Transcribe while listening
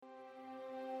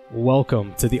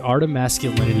Welcome to the Art of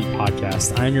Masculinity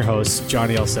podcast. I am your host,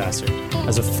 Johnny L. Sasser.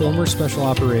 As a former Special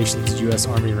Operations U.S.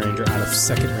 Army Ranger out of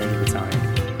 2nd Ranger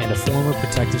Battalion and a former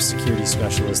protective security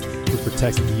specialist who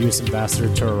protected the U.S.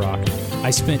 Ambassador to Iraq, I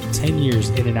spent 10 years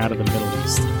in and out of the Middle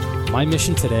East. My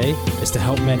mission today is to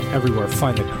help men everywhere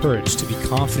find the courage to be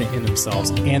confident in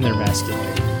themselves and their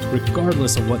masculinity,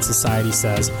 regardless of what society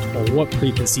says or what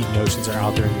preconceived notions are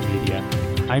out there in the media.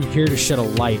 I'm here to shed a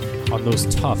light on those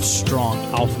tough, strong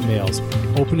alpha males,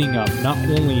 opening up not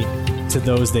only to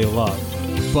those they love,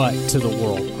 but to the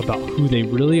world about who they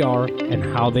really are and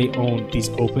how they own these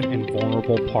open and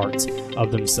vulnerable parts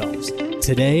of themselves.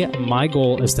 Today, my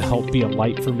goal is to help be a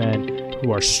light for men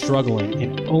who are struggling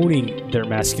in owning their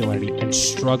masculinity and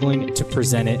struggling to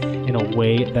present it in a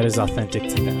way that is authentic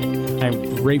to them.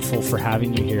 I'm grateful for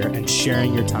having you here and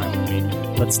sharing your time with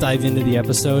me. Let's dive into the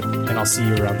episode, and I'll see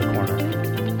you around the corner.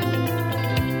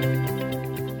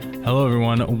 Hello,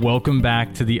 everyone. Welcome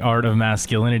back to the Art of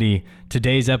Masculinity.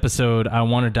 Today's episode, I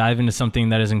want to dive into something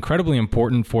that is incredibly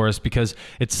important for us because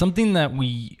it's something that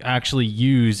we actually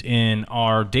use in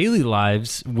our daily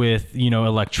lives with,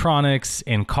 electronics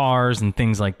and cars and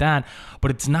things like that.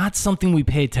 But it's not something we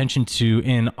pay attention to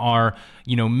in our,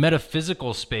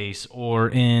 metaphysical space or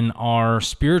in our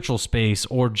spiritual space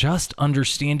or just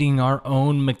understanding our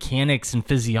own mechanics and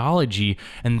physiology,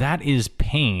 and that is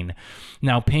pain.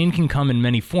 Now, pain can come in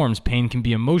many forms. Pain can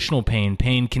be emotional pain.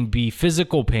 Pain can be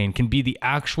physical pain, can be the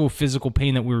actual physical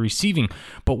pain that we're receiving.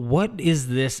 But what is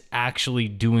this actually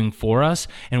doing for us?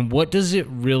 And what does it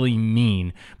really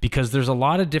mean? Because there's a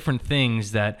lot of different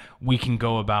things that we can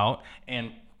go about.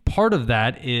 And part of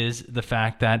that is the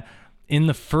fact that in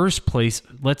the first place,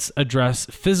 let's address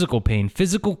physical pain.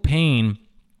 Physical pain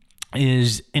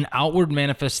is an outward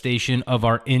manifestation of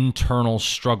our internal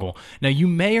struggle. Now, you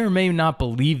may or may not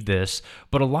believe this,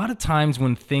 but a lot of times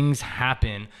when things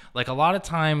happen, like a lot of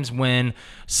times when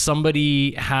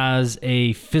somebody has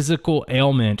a physical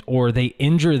ailment or they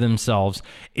injure themselves,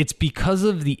 it's because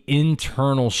of the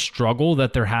internal struggle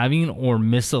that they're having or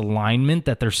misalignment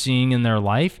that they're seeing in their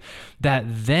life that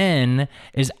then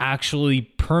is actually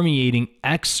permeating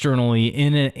externally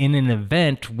in an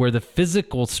event where the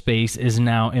physical space is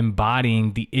now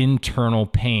embodying the internal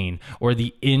pain or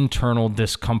the internal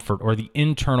discomfort or the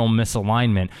internal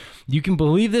misalignment. You can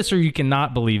believe this or you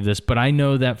cannot believe this, but I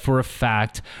know that for a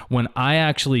fact when I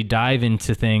actually dive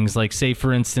into things like, say,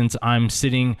 for instance, I'm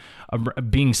sitting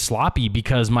being sloppy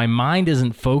because my mind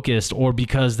isn't focused or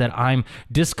because that I'm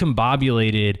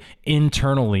discombobulated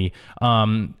internally,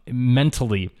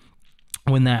 mentally.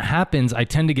 When that happens, I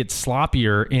tend to get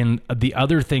sloppier in the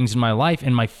other things in my life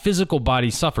and my physical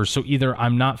body suffers. So either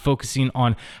I'm not focusing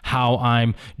on how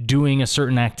I'm doing a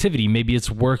certain activity. Maybe it's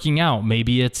working out.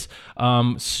 Maybe it's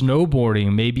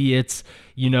snowboarding. Maybe it's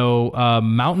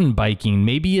mountain biking,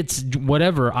 maybe it's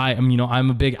whatever. I'm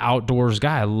a big outdoors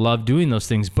guy. I love doing those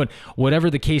things, but whatever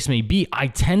the case may be, I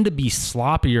tend to be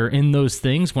sloppier in those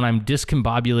things when I'm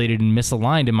discombobulated and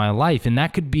misaligned in my life. And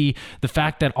that could be the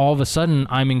fact that all of a sudden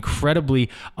I'm incredibly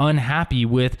unhappy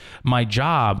with my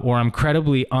job, or I'm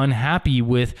incredibly unhappy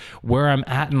with where I'm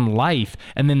at in life.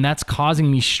 And then that's causing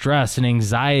me stress and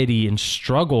anxiety and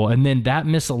struggle. And then that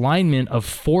misalignment of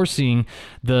forcing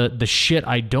the shit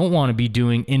I don't want to be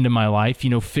doing into my life,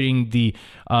 fitting the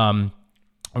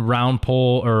round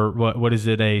pole, or what is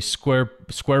it, a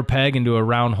square peg into a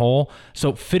round hole.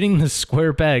 So fitting the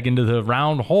square peg into the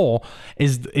round hole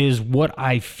is what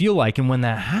I feel like. And when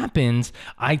that happens,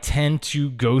 I tend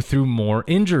to go through more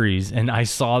injuries. And I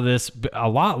saw this a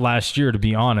lot last year, to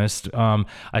be honest.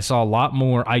 I saw a lot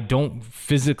more. I don't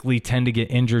physically tend to get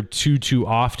injured too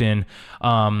often.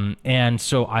 And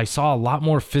so I saw a lot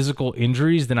more physical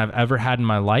injuries than I've ever had in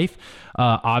my life.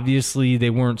 Obviously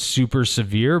they weren't super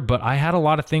severe, but I had a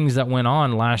lot of things that went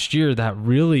on last year that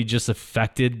really just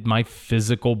affected my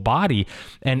physical body.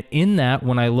 And in that,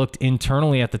 when I looked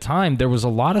internally at the time, there was a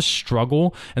lot of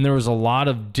struggle and there was a lot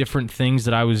of different things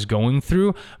that I was going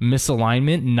through,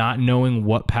 misalignment, not knowing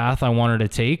what path I wanted to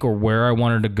take or where I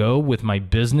wanted to go with my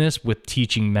business, with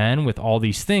teaching men, with all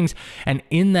these things. And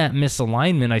in that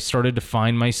misalignment, I started to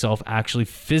find myself actually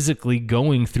physically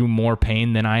going through more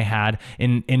pain than I had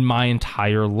in my entire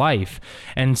life.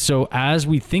 And so as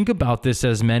we think about this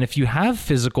as men, if you have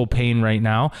physical pain right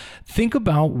now, think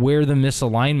about where the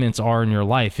misalignments are in your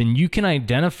life. And you can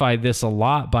identify this a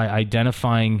lot by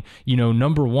identifying,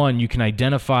 number one, you can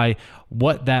identify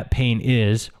what that pain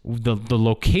is, the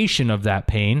location of that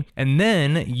pain. And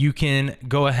then you can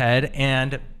go ahead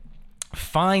and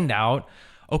find out,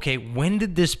 okay, when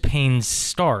did this pain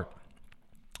start?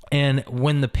 And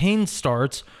when the pain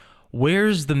starts,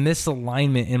 where's the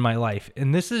misalignment in my life?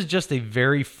 And this is just a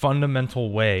very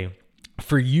fundamental way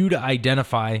for you to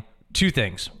identify two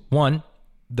things. One,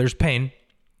 there's pain.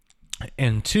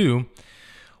 And two,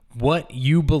 what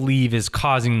you believe is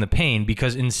causing the pain,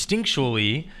 because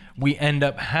instinctually we end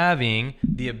up having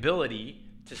the ability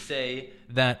to say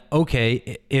that,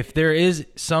 okay, if there is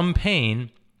some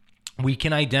pain, we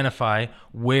can identify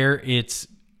where it's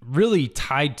really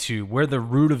tied to, where the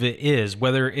root of it is,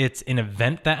 whether it's an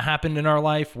event that happened in our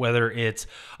life, whether it's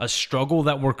a struggle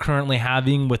that we're currently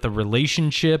having with a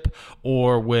relationship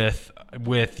or with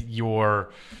your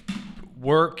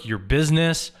work, your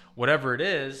business, whatever it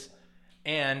is.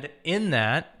 And in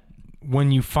that,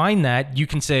 when you find that, you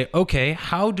can say, okay,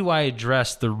 how do I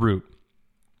address the root?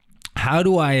 How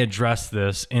do I address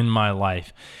this in my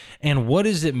life? And what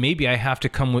is it maybe I have to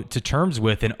come to terms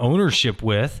with and ownership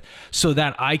with so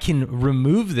that I can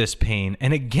remove this pain?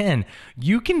 And again,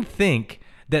 you can think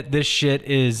that this shit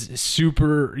is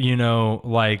super,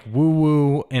 like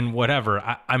woo-woo and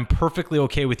whatever. I'm perfectly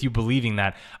okay with you believing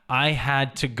that. I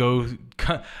had to go,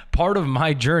 part of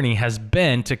my journey has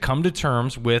been to come to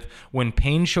terms with when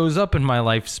pain shows up in my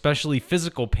life, especially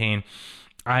physical pain,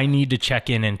 I need to check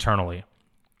in internally.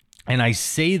 And I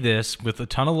say this with a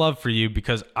ton of love for you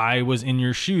because I was in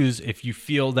your shoes. If you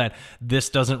feel that this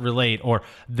doesn't relate or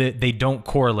that they don't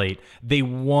correlate, they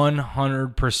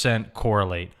 100%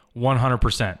 correlate.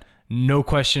 100%. No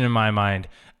question in my mind.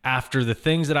 After the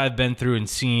things that I've been through and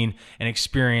seen and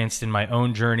experienced in my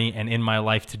own journey and in my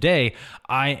life today,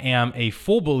 I am a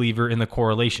full believer in the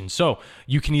correlation. So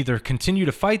you can either continue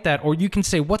to fight that or you can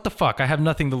say, what the fuck? I have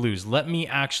nothing to lose. Let me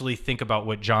actually think about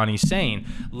what Johnny's saying.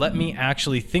 Let me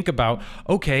actually think about,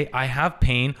 okay, I have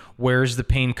pain. Where's the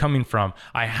pain coming from?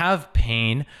 I have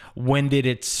pain. When did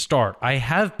it start? I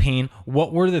have pain.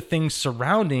 What were the things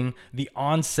surrounding the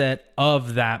onset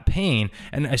of that pain?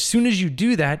 And as soon as you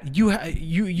do that,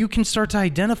 you can start to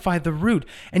identify the root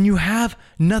and you have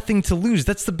nothing to lose.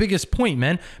 That's the biggest point,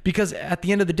 man, because at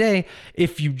the end of the day,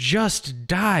 if you just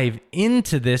dive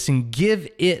into this and give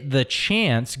it the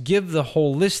chance, give the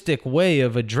holistic way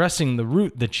of addressing the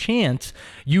root the chance,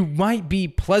 you might be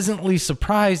pleasantly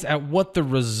surprised at what the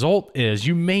result is.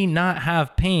 You may not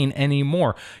have pain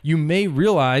anymore. You may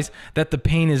realize that the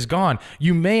pain is gone.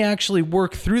 You may actually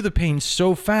work through the pain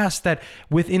so fast that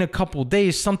within a couple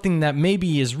days, something that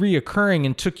maybe is reoccurring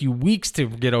and took you weeks to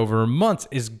get over, months,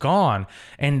 is gone.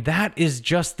 And that is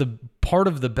just the part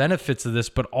of the benefits of this,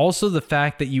 but also the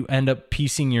fact that you end up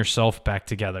piecing yourself back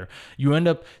together. You end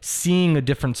up seeing a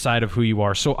different side of who you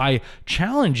are. So I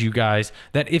challenge you guys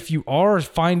that if you are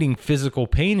finding physical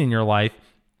pain in your life,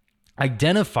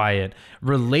 identify it,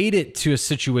 relate it to a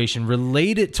situation,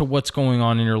 relate it to what's going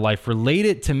on in your life, relate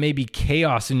it to maybe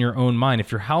chaos in your own mind.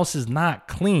 If your house is not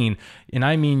clean, and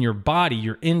I mean your body,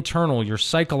 your internal, your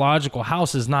psychological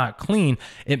house is not clean,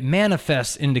 it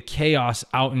manifests into chaos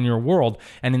out in your world.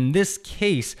 And in this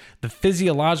case, the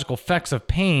physiological effects of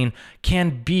pain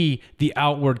can be the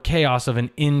outward chaos of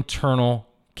an internal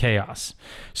chaos.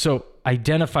 So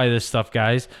identify this stuff,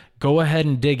 guys. Go ahead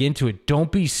and dig into it.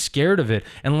 Don't be scared of it.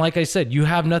 And like I said, you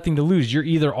have nothing to lose. You're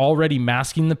either already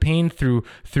masking the pain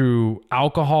through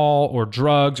alcohol or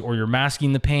drugs, or you're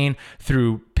masking the pain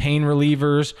through pain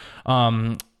relievers,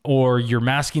 or you're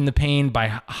masking the pain by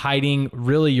hiding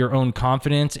really your own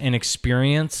confidence and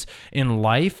experience in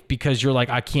life because you're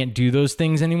like, I can't do those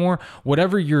things anymore.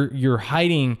 Whatever you're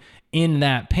hiding in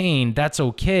that pain, that's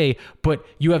okay, but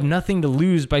you have nothing to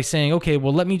lose by saying, okay,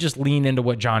 well, let me just lean into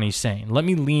what Johnny's saying. Let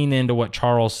me lean into what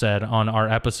Charles said on our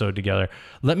episode together.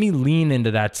 Let me lean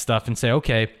into that stuff and say,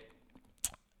 okay,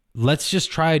 let's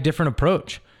just try a different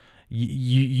approach.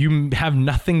 You have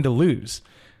nothing to lose.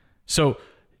 So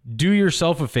do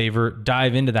yourself a favor,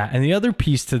 dive into that. And the other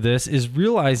piece to this is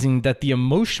realizing that the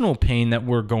emotional pain that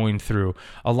we're going through,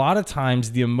 a lot of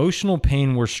times the emotional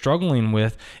pain we're struggling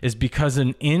with is because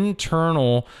an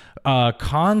internal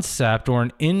concept or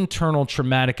an internal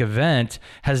traumatic event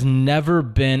has never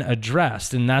been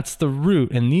addressed. And that's the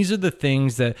root. And these are the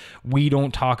things that we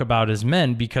don't talk about as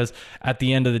men, because at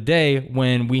the end of the day,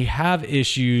 when we have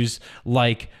issues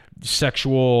like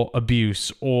sexual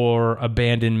abuse or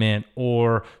abandonment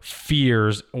or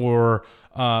fears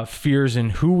in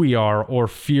who we are, or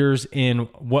fears in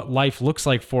what life looks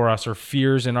like for us, or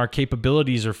fears in our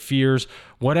capabilities, or fears,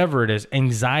 whatever it is,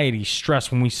 anxiety,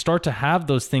 stress, when we start to have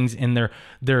those things and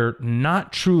they're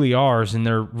not truly ours and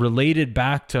they're related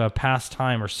back to a past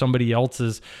time or somebody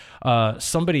else's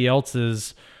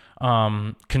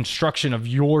construction of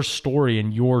your story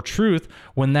and your truth,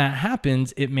 when that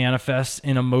happens, it manifests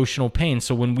in emotional pain.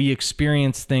 So when we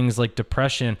experience things like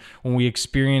depression, when we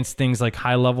experience things like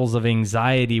high levels of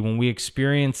anxiety, when we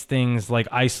experience things like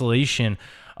isolation,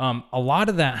 a lot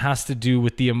of that has to do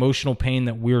with the emotional pain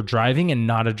that we're driving and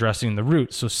not addressing the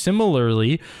root. So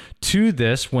similarly to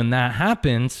this, when that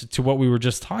happens, to what we were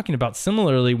just talking about,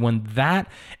 similarly, when that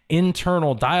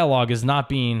internal dialogue is not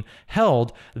being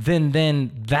held, then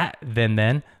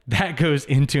that goes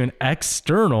into an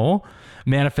external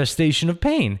manifestation of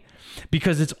pain,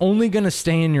 because it's only going to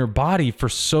stay in your body for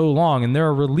so long. And there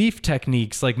are relief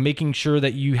techniques like making sure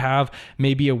that you have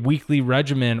maybe a weekly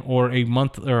regimen or a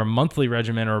monthly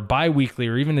regimen or bi-weekly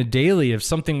or even a daily of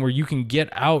something where you can get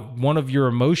out one of your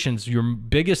emotions, your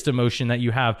biggest emotion that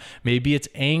you have. Maybe it's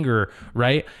anger,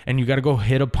 right? And you got to go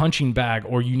hit a punching bag,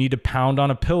 or you need to pound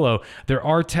on a pillow. There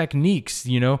are techniques,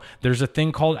 there's a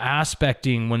thing called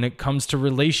aspecting when it comes to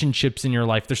relationships in your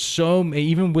life.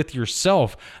 Even with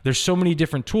yourself, there's so many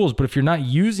different tools. But if you're not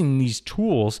using these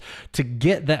tools to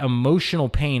get that emotional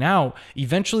pain out,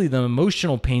 eventually the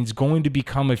emotional pain is going to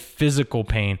become a physical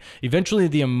pain. Eventually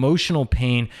the emotional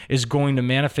pain is going to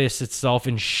manifest itself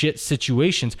in shit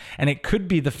situations. And it could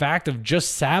be the fact of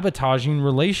just sabotaging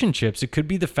relationships. It could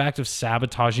be the fact of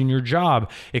sabotaging your job.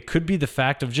 It could be the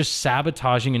fact of just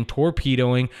sabotaging and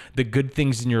torpedoing the good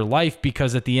things in your life,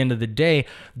 because at the end of the day,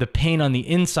 the pain on the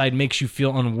inside makes you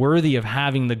feel unworthy of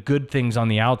having the good things on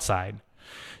the outside.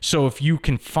 So if you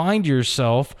can find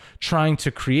yourself trying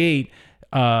to create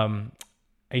a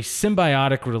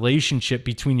symbiotic relationship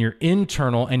between your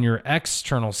internal and your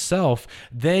external self,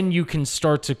 then you can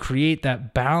start to create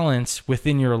that balance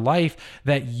within your life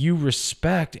that you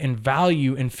respect and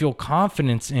value and feel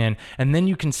confidence in. And then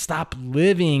you can stop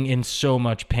living in so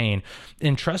much pain.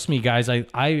 And trust me, guys,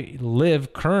 I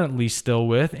live currently still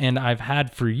with, and I've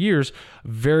had for years,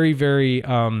 very, very,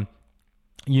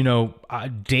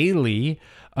 daily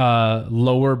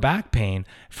lower back pain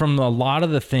from a lot of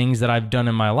the things that I've done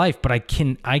in my life. But I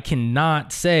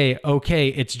cannot say, okay,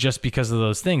 it's just because of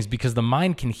those things, because the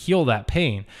mind can heal that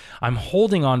pain. I'm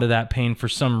holding on to that pain for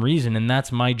some reason, and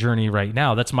that's my journey right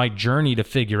now. That's my journey to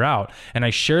figure out. And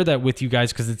I share that with you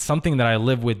guys because it's something that I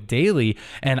live with daily.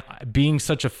 And being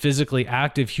such a physically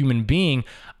active human being,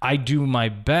 I do my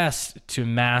best to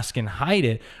mask and hide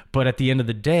it. But at the end of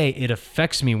the day, it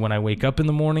affects me when I wake up in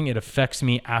the morning. It affects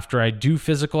me after I do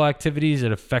physical activities.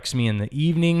 It affects me in the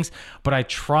evenings. But I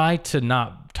try to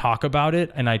not talk about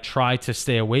it, and I try to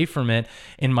stay away from it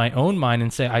in my own mind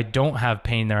and say, I don't have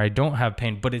pain there. I don't have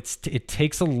pain. But it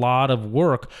takes a lot of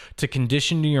work to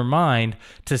condition your mind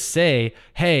to say,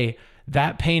 hey,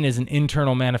 that pain is an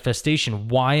internal manifestation.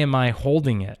 Why am I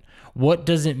holding it? What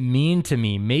does it mean to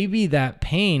me? Maybe that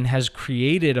pain has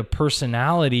created a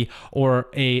personality or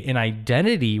an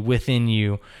identity within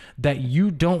you that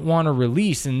you don't want to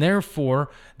release. And therefore,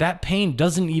 that pain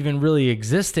doesn't even really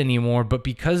exist anymore. But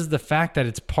because of the fact that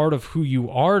it's part of who you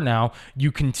are now,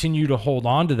 you continue to hold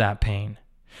on to that pain.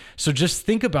 So just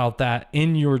think about that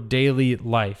in your daily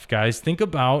life, guys. Think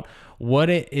about what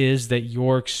it is that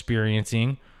you're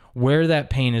experiencing, where that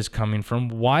pain is coming from,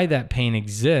 why that pain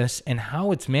exists, and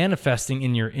how it's manifesting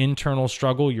in your internal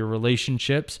struggle, your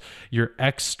relationships, your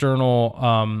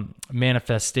external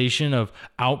manifestation of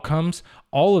outcomes,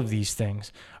 all of these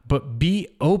things. But be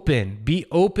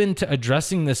open to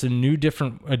addressing this a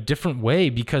different way,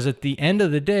 because at the end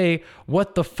of the day,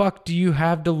 what the fuck do you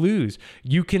have to lose?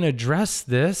 You can address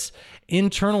this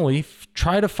internally,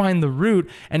 try to find the root.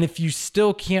 And if you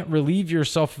still can't relieve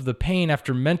yourself of the pain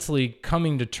after mentally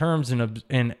coming to terms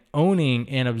and owning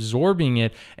and absorbing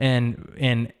it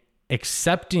and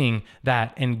accepting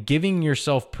that and giving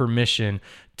yourself permission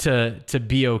to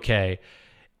be okay,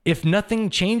 if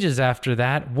nothing changes after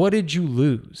that, what did you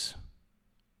lose?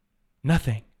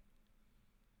 Nothing.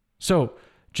 So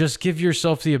just give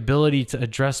yourself the ability to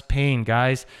address pain,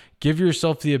 guys. Give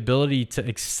yourself the ability to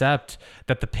accept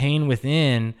that the pain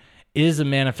within is a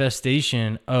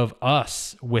manifestation of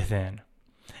us within.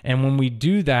 And when we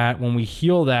do that, when we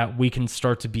heal that, we can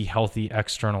start to be healthy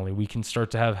externally. We can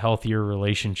start to have healthier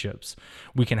relationships.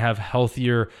 We can have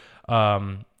healthier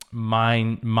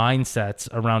mindsets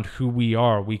around who we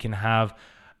are. We can have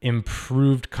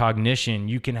improved cognition.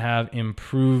 You can have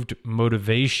improved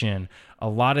motivation, a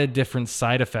lot of different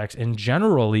side effects, and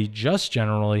generally,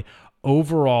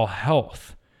 overall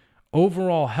health.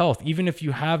 Overall health, even if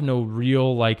you have no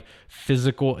real like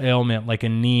physical ailment like a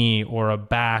knee or a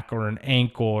back or an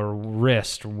ankle or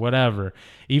wrist or whatever,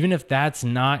 even if that's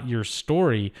not your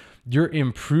story, your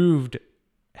improved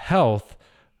health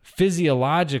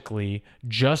physiologically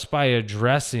just by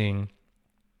addressing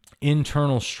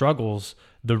internal struggles,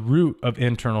 the root of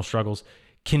internal struggles,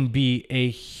 can be a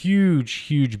huge,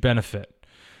 huge benefit.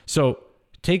 So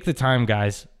take the time,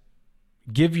 guys.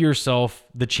 Give yourself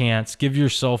the chance, give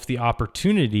yourself the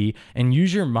opportunity, and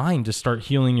use your mind to start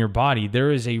healing your body.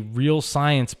 There is a real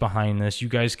science behind this. You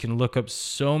guys can look up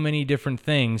so many different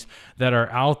things that are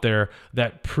out there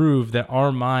that prove that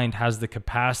our mind has the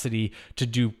capacity to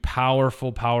do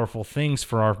powerful, powerful things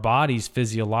for our bodies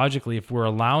physiologically if we're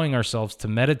allowing ourselves to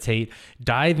meditate,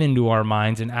 dive into our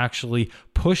minds, and actually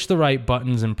push the right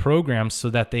buttons and programs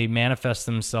so that they manifest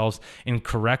themselves in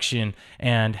correction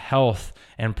and health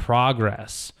and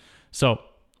progress. So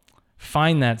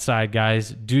find that side,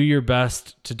 guys. Do your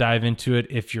best to dive into it.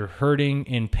 If you're hurting,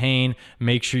 in pain,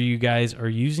 make sure you guys are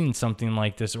using something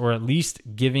like this, or at least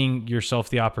giving yourself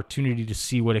the opportunity to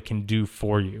see what it can do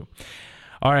for you.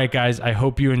 All right, guys, I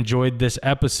hope you enjoyed this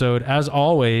episode. As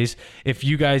always, if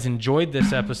you guys enjoyed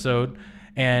this episode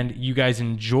and you guys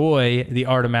enjoy The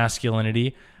Art of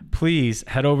Masculinity, please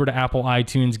head over to Apple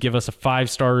iTunes, give us a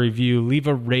 5-star review, leave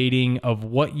a rating of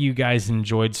what you guys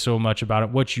enjoyed so much about it,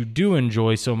 what you do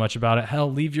enjoy so much about it.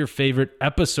 Hell, leave your favorite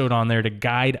episode on there to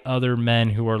guide other men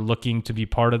who are looking to be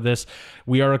part of this.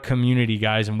 We are a community,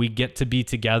 guys, and we get to be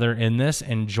together in this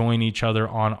and join each other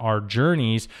on our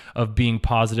journeys of being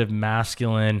positive,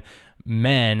 masculine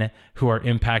men who are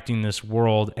impacting this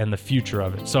world and the future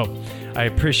of it. So I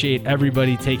appreciate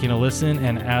everybody taking a listen,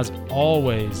 and as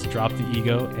always, drop the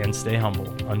ego and stay humble.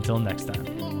 Until next time.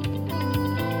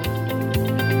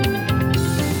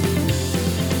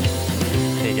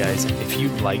 Hey guys, if you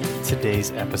liked today's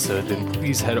episode, then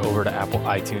please head over to Apple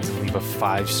iTunes and leave a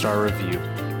 5-star review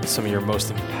with some of your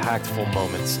most impactful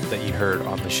moments that you heard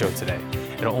on the show today.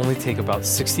 It'll only take about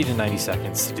 60 to 90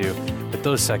 seconds to do, but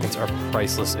those seconds are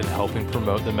priceless in helping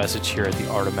promote the message here at The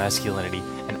Art of Masculinity,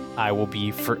 and I will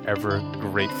be forever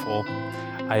grateful.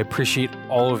 I appreciate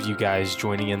all of you guys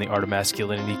joining in the Art of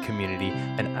Masculinity community,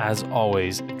 and as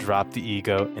always, drop the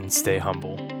ego and stay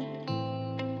humble.